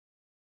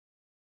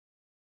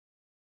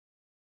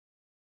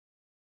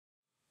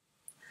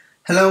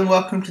Hello and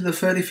welcome to the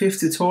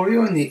 35th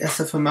tutorial in the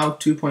SFML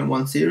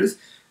 2.1 series.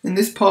 In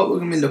this part we're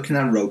going to be looking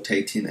at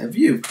rotating a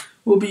view.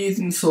 We'll be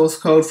using the source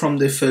code from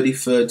the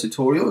 33rd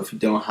tutorial. If you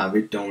don't have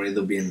it, don't worry,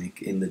 there'll be a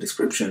link in the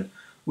description.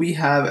 We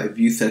have a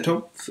view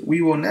setup. We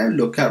will now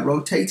look at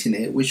rotating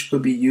it, which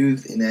could be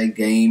used in a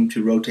game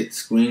to rotate the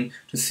screen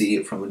to see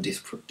it from a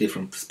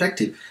different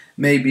perspective.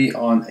 Maybe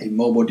on a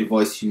mobile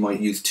device you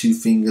might use two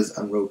fingers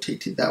and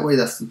rotate it that way.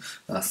 That's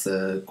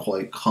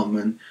quite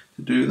common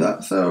to do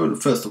that. So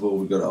first of all,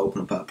 we've got to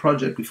open up our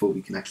project before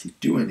we can actually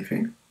do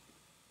anything.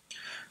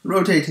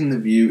 Rotating the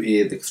view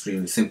is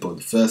extremely simple.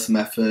 The first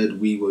method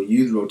we will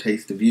use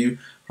rotates the view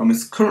from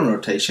its current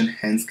rotation,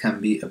 hence can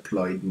be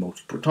applied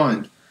multiple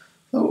times.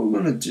 So what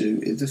we're going to do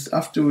is just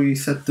after we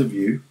set the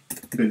view,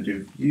 we're going to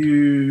do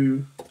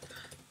view.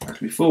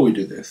 Actually, before we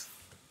do this,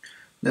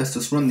 let's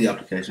just run the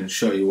application and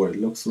show you what it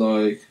looks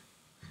like.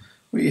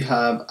 We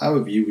have our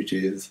view, which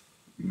is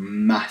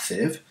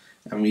massive,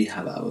 and we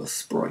have our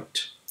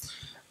sprite.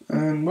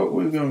 And what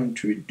we're going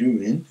to be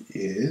doing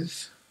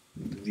is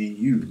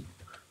view.rotate,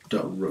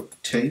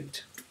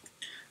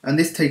 and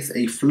this takes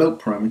a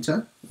float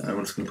parameter. I'm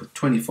just going to put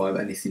 25,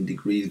 and it's in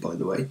degrees, by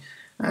the way.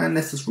 And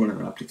let's just run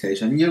our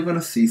application. You're going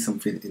to see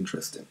something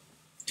interesting.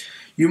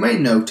 You may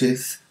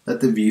notice that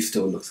the view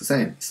still looks the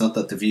same. It's not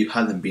that the view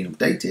hasn't been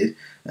updated,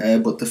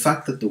 but the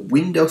fact that the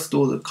window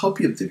stores a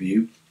copy of the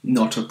view,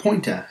 not a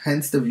pointer.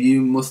 Hence, the view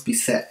must be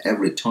set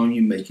every time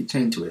you make a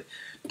change to it.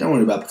 Don't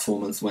worry about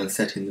performance when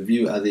setting the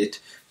view, as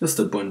it's just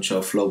a bunch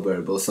of float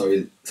variables, so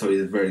it's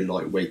very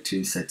lightweight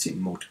to set it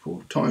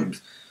multiple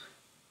times.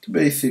 To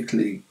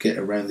basically get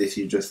around this,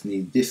 you just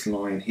need this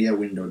line here,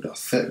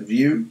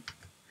 window.setView,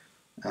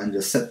 and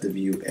just set the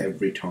view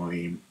every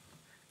time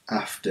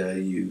after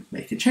you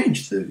make a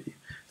change to the view.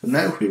 So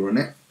now if we run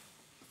it,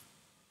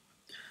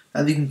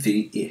 as you can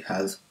see, it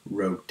has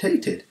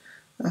rotated.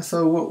 And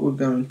so what we're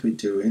going to be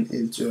doing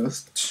is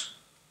just,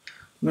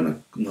 we're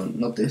going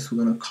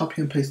to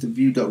copy and paste the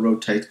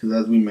view.rotate, because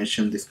as we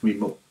mentioned, this can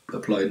be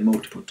applied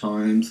multiple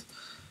times.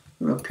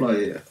 I'm going to apply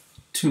it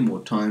 2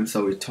 more times,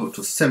 so it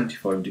totals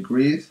 75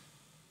 degrees.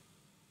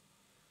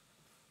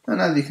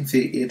 And as you can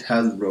see, it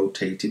has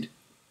rotated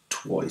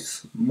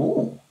twice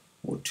more,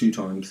 or 2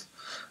 times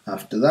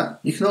after that.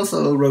 You can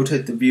also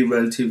rotate the view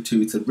relative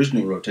to its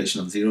original rotation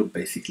of 0.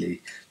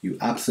 Basically, you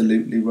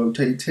absolutely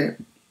rotate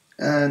it.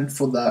 And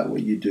for that,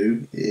 what you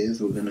do is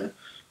we're going to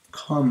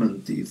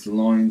comment these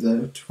lines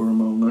out for a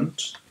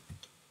moment.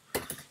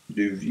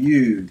 Do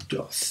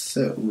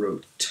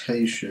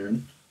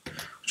view.setRotation,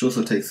 which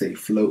also takes a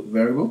float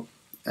variable.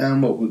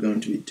 And what we're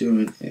going to be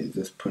doing is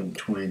just putting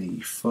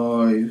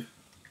 25.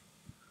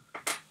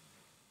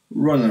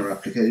 Run our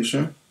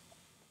application.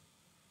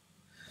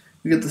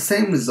 We get the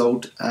same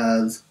result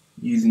as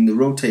using the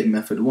rotate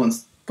method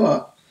once,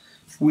 but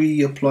if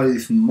we apply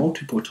this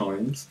multiple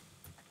times,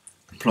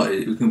 we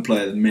can apply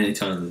it as many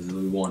times as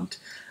we want,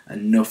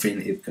 and nothing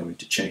is going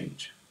to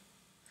change.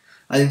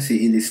 As you can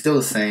see, it is still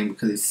the same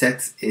because it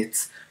sets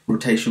its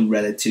rotation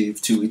relative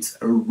to its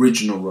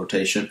original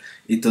rotation.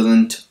 It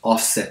doesn't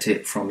offset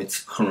it from its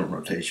current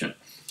rotation.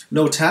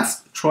 No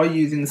task, try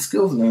using the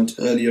skills learned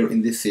earlier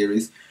in this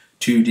series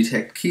to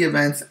detect key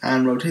events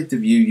and rotate the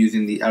view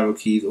using the arrow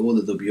keys or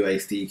the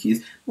WASD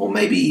keys, or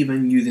maybe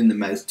even using the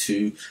mouse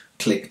to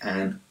click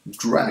and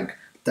drag.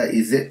 That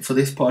is it for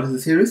this part of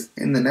the series.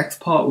 In the next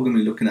part, we're going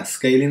to be looking at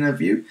scaling a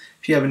view.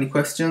 If you have any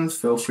questions,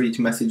 feel free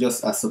to message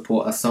us at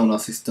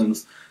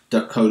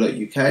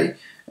support@sonarsystems.co.uk.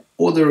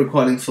 All the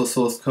requirements for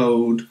source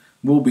code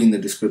will be in the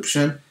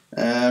description.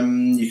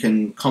 You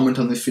can comment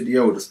on this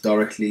video or just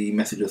directly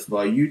message us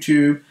via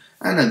YouTube.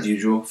 And as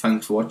usual,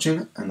 thanks for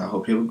watching, and I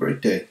hope you have a great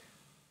day.